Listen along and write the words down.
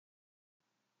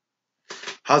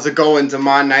How's it going?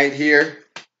 Damon Knight here,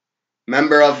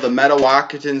 member of the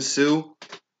Indians Sioux.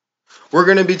 We're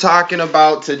going to be talking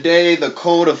about today the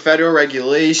Code of Federal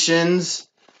Regulations,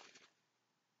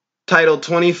 Title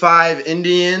 25,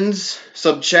 Indians,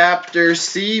 Subchapter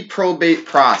C, Probate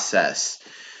Process.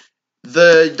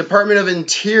 The Department of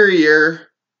Interior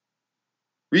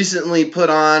recently put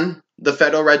on the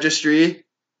Federal Registry,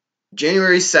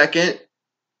 January 2nd,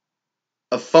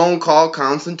 a phone call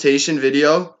consultation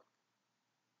video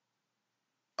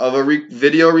of a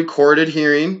video recorded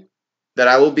hearing that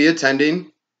I will be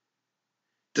attending,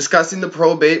 discussing the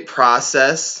probate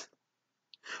process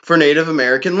for Native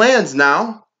American lands.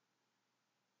 Now,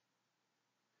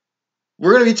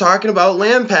 we're going to be talking about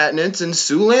land patents and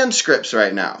Sioux land scripts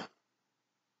right now.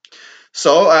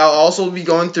 So I'll also be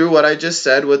going through what I just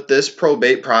said with this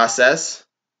probate process.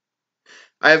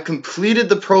 I have completed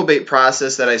the probate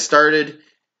process that I started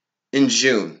in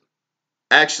June.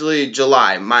 Actually,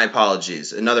 July, my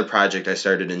apologies. Another project I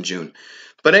started in June.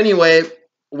 But anyway,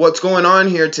 what's going on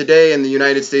here today in the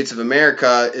United States of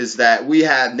America is that we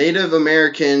have Native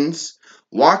Americans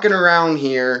walking around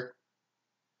here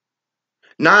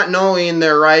not knowing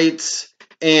their rights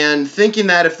and thinking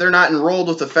that if they're not enrolled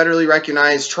with a federally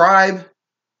recognized tribe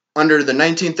under the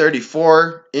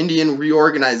 1934 Indian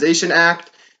Reorganization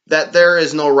Act, that there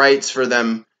is no rights for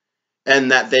them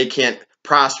and that they can't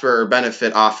prosper or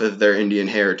benefit off of their Indian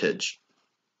heritage.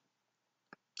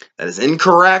 That is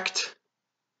incorrect.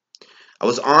 I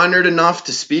was honored enough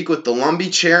to speak with the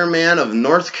Lumbee chairman of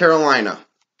North Carolina,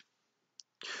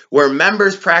 where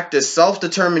members practice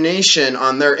self-determination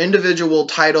on their individual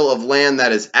title of land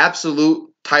that is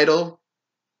absolute title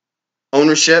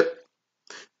ownership.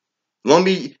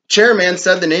 Lumbee chairman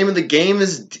said the name of the game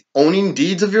is owning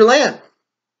deeds of your land.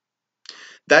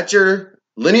 That your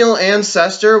lineal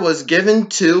ancestor was given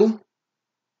to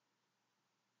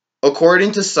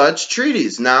according to such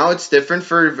treaties. Now, it's different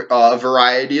for a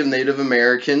variety of Native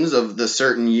Americans of the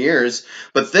certain years,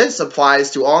 but this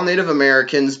applies to all Native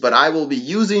Americans, but I will be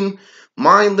using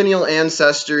my lineal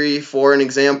ancestry for an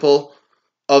example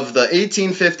of the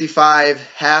 1855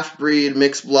 half-breed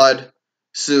mixed-blood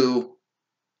Sioux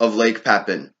of Lake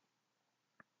Pepin.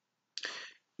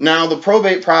 Now, the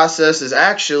probate process is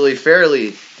actually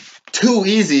fairly too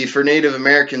easy for Native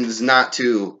Americans not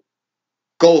to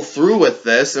go through with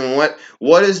this. And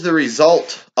what is the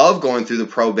result of going through the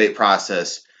probate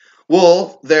process?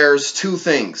 Well, there's two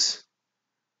things.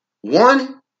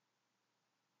 One,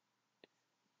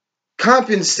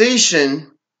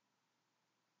 compensation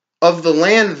of the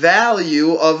land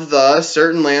value of the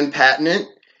certain land patent.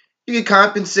 You get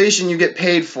compensation, you get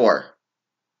paid for.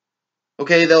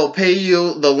 Okay, they'll pay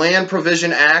you. The Land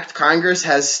Provision Act, Congress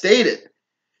has stated,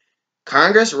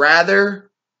 Congress rather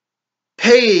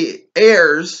pay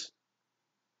heirs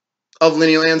of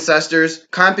lineal ancestors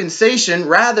compensation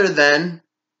rather than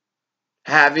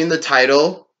having the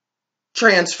title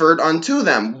transferred unto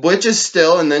them, which is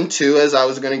still, and then two, as I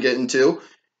was going to get into,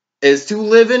 is to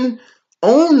live and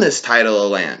own this title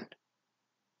of land.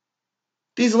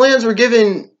 These lands were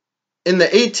given in the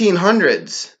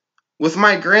 1800s. With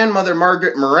my grandmother,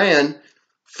 Margaret Moran,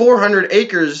 400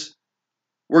 acres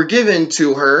were given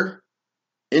to her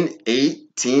in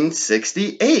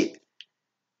 1868.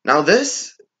 Now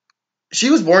she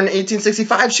was born in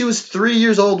 1865. She was 3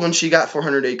 years old when she got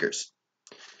 400 acres.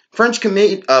 French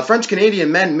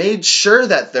Canadian men made sure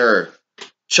that their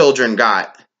children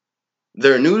got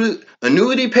their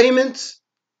annuity payments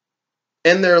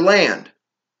and their land.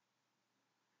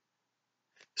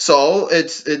 So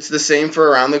it's the same for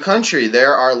around the country.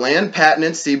 There are land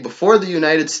patents. See, before the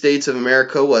United States of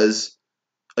America was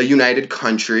a united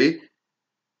country,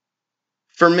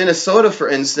 for Minnesota, for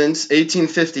instance,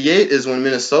 1858 is when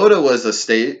Minnesota was a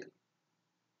state.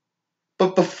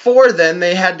 But before then,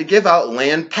 they had to give out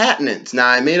land patents. Now,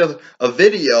 I made a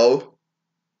video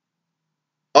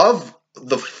of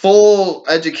the full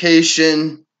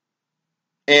education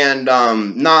and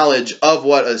knowledge of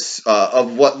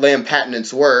what land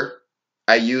patents were.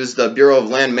 I used the Bureau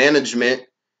of Land Management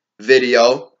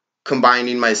video,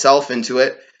 combining myself into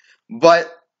it.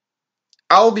 But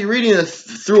I'll be reading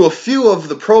through a few of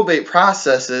the probate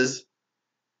processes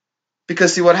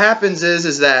because, see, what happens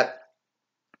is that,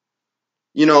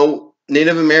 you know,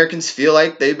 Native Americans feel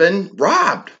like they've been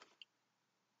robbed.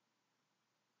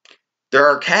 There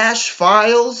are cash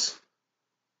files,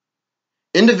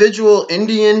 individual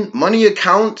Indian money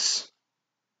accounts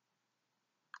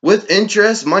with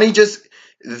interest, money just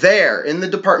there in the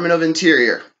Department of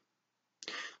Interior,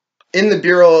 in the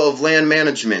Bureau of Land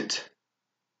Management.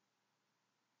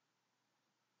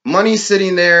 Money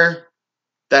sitting there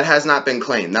that has not been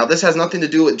claimed. Now, this has nothing to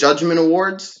do with judgment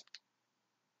awards.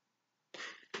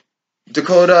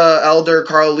 Dakota elder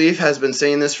Carl Leaf has been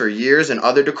saying this for years, and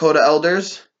other Dakota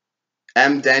elders,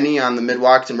 M. Denny on the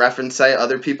Mid-Waukton reference site,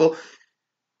 other people,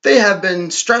 they have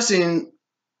been stressing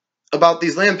about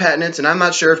these land patents, and I'm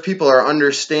not sure if people are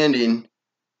understanding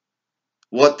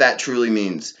what that truly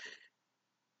means.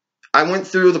 I went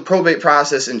through the probate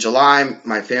process in July.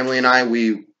 My family and I,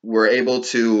 we were able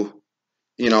to,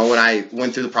 when I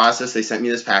went through the process, they sent me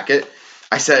this packet.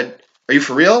 I said, "Are you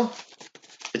for real?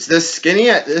 It's this skinny?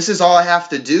 This is all I have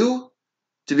to do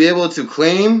to be able to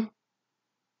claim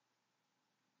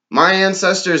my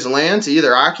ancestors' land to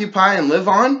either occupy and live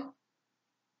on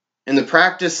and to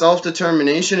practice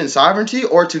self-determination and sovereignty,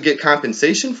 or to get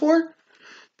compensation for?"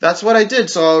 That's what I did.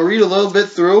 So I'll read a little bit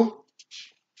through.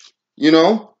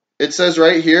 It says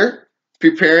right here,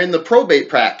 preparing the probate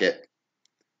packet.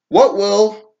 What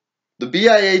will the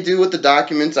BIA do with the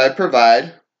documents I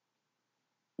provide?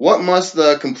 What must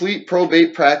the complete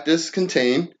probate practice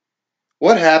contain?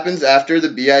 What happens after the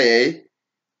BIA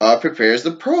prepares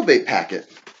the probate packet?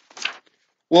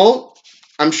 Well,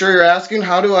 I'm sure you're asking,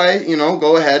 how do I,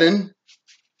 go ahead and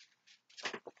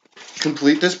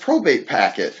complete this probate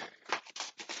packet?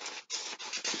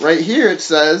 Right here it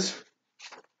says,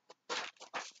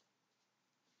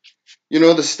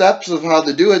 the steps of how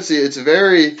to do it. See,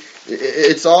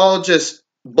 it's all just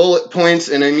bullet points,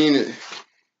 and I mean,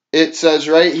 it says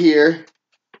right here,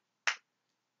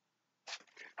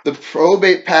 the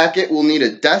probate packet will need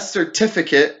a death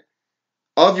certificate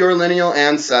of your lineal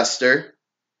ancestor,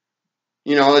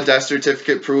 a death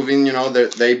certificate proving,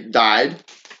 that they died.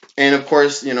 And of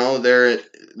course,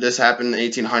 this happened in the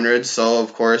 1800s, so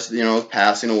of course,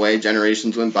 passing away,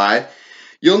 generations went by.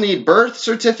 You'll need birth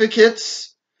certificates,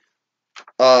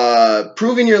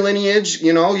 proving your lineage.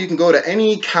 You can go to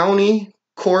any county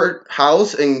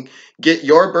courthouse and get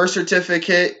your birth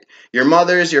certificate, your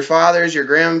mother's, your father's, your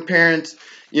grandparents.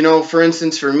 For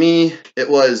instance, for me, it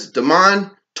was Damon,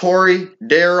 Tori,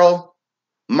 Daryl,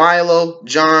 Milo,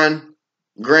 John,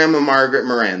 Grandma Margaret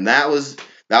Moran. That was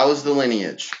the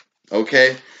lineage.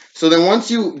 Okay? So then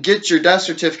once you get your death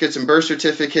certificates and birth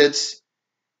certificates,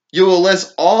 you will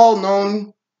list all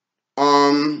known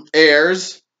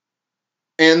heirs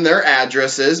and their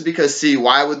addresses, because see,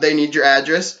 why would they need your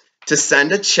address? To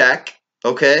send a check,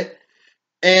 okay?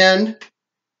 And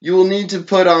you will need to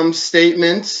put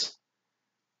statements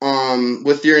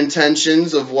with your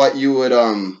intentions of what you would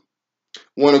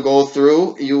want to go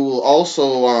through. You will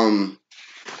also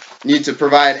need to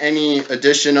provide any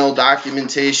additional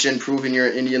documentation proving your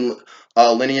Indian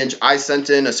lineage. I sent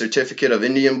in a certificate of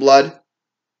Indian blood,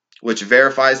 which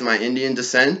verifies my Indian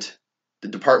descent. The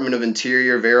Department of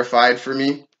Interior verified for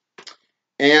me.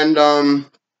 And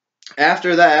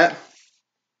after that,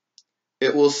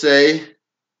 it will say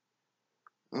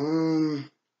the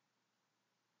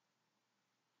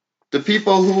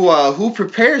people who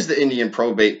prepares the Indian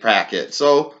probate packet.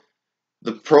 So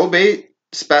the probate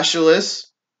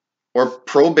specialist or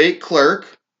probate clerk,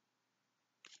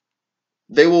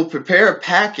 they will prepare a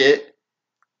packet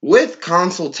with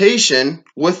consultation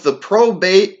with the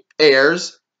probate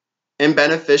heirs and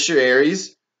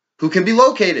beneficiaries who can be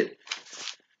located.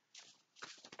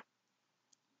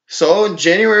 So on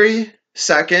January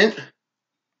 2nd,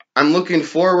 I'm looking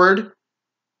forward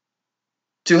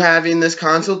to having this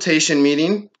consultation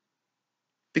meeting,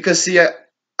 because see,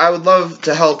 I would love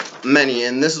to help many,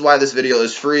 and this is why this video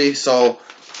is free. So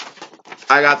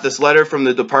I got this letter from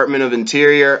the Department of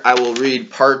Interior. I will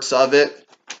read parts of it,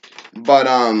 but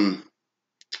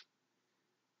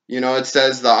it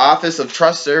says the Office of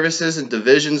Trust Services and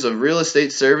Divisions of Real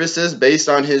Estate Services, based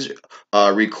on his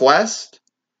request.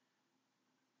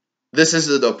 This is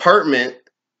the department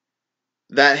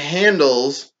that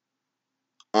handles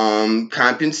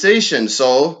compensation.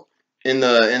 So in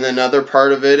another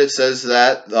part of it, it says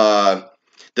that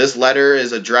this letter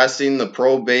is addressing the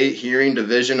Probate Hearing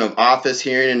Division of Office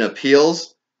Hearing and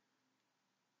Appeals.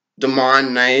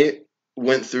 Damon Knight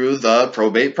went through the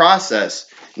probate process.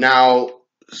 Now,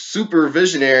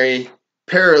 supervisionary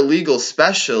paralegal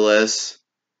specialist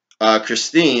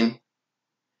Christine,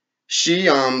 she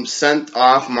sent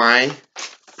off my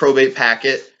probate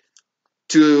packet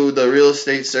to the Real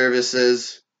Estate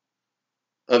Services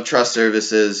of Trust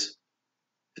Services,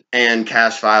 and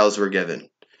cash files were given.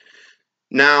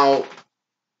 Now,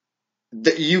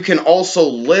 you can also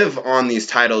live on these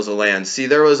titles of land. See,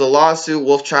 there was a lawsuit,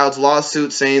 Wolfchild's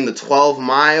lawsuit, saying the 12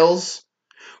 miles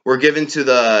were given to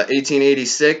the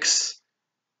 1886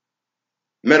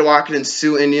 Mid-Waukton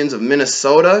Sioux Indians of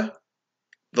Minnesota,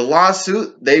 The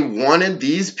lawsuit, they wanted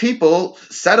these people,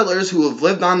 settlers who have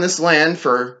lived on this land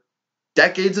for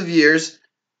decades of years,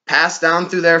 passed down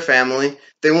through their family,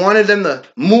 they wanted them to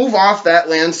move off that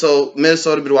land so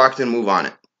Minnesota would walk in and move on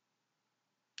it.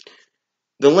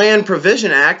 The Land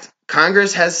Provision Act,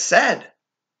 Congress has said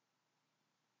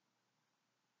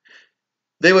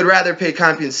they would rather pay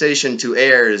compensation to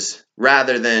heirs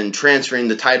rather than transferring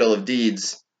the title of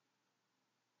deeds.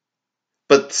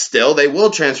 But still, they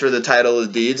will transfer the title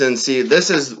of deeds. And see, this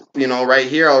is, right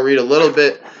here, I'll read a little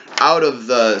bit out of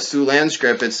the Sioux land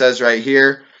script. It says right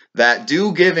here that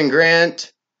do give and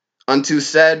grant unto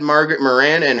said Margaret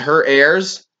Moran and her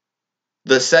heirs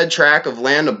the said tract of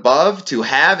land above to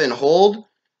have and hold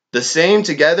the same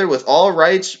together with all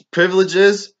rights,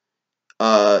 privileges,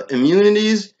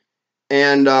 immunities,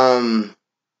 and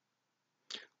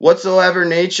whatsoever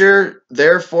nature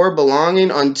therefore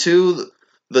belonging unto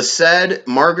the said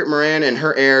Margaret Moran and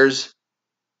her heirs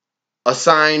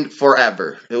assigned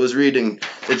forever. It was reading,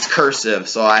 it's cursive,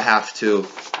 so I have to,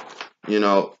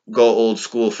 go old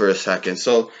school for a second.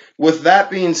 So with that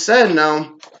being said,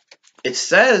 now it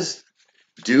says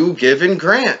do give and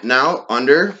grant. Now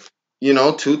under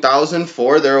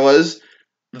 2004 there was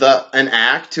an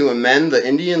act to amend the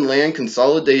Indian Land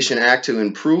Consolidation Act to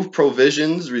improve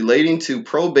provisions relating to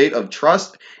probate of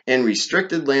trust and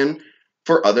restricted land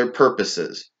for other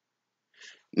purposes.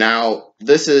 Now,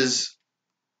 this is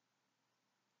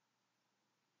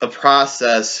a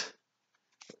process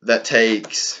that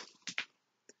takes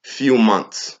few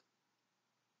months.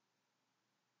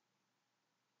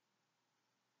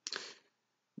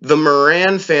 The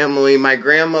Moran family, my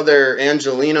grandmother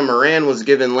Angelina Moran was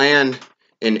given land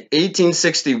in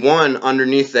 1861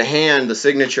 underneath the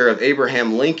signature of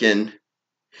Abraham Lincoln,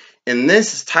 and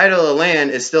this title of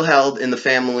land is still held in the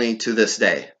family to this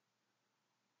day.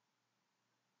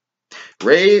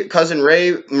 Cousin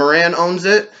Ray Moran owns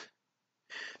it.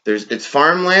 It's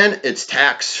farmland, it's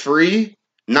tax-free,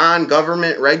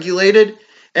 non-government regulated,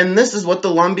 and this is what the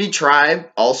Lumbee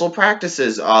tribe also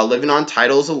practices, living on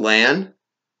titles of land.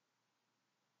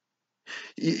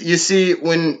 You see,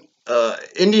 when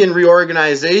Indian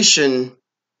Reorganization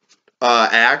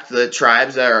Act, the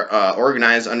tribes that are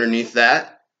organized underneath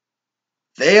that,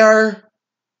 they are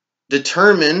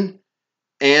determined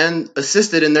and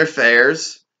assisted in their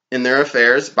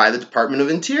affairs by the Department of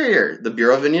Interior, the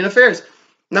Bureau of Indian Affairs.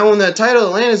 Now, when the title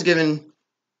of land is given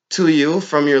to you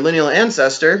from your lineal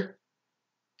ancestor,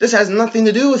 this has nothing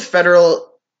to do with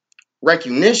federal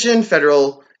recognition,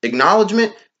 federal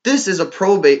acknowledgement. This is a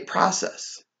probate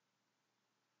process.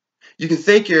 You can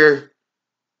thank your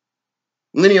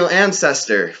lineal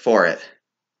ancestor for it.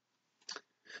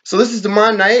 So this is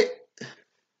Demond Knight.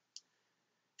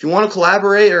 If you want to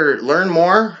collaborate or learn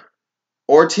more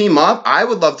or team up, I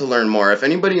would love to learn more. If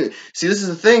anybody, see, this is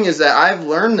the thing, is that I've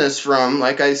learned this from,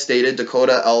 like I stated,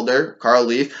 Dakota elder Carl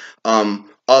Leaf,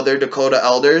 other Dakota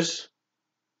elders,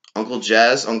 Uncle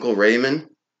Jez, Uncle Raymond,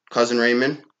 Cousin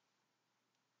Raymond.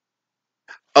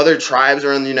 Other tribes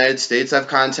around the United States I've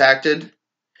contacted.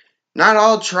 Not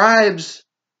all tribes,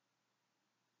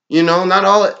 not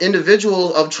all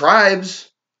individuals of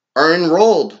tribes are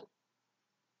enrolled,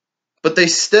 but they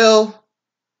still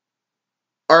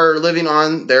are living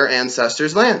on their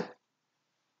ancestors' land.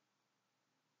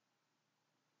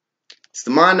 It's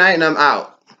Demond Knight, and I'm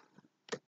out.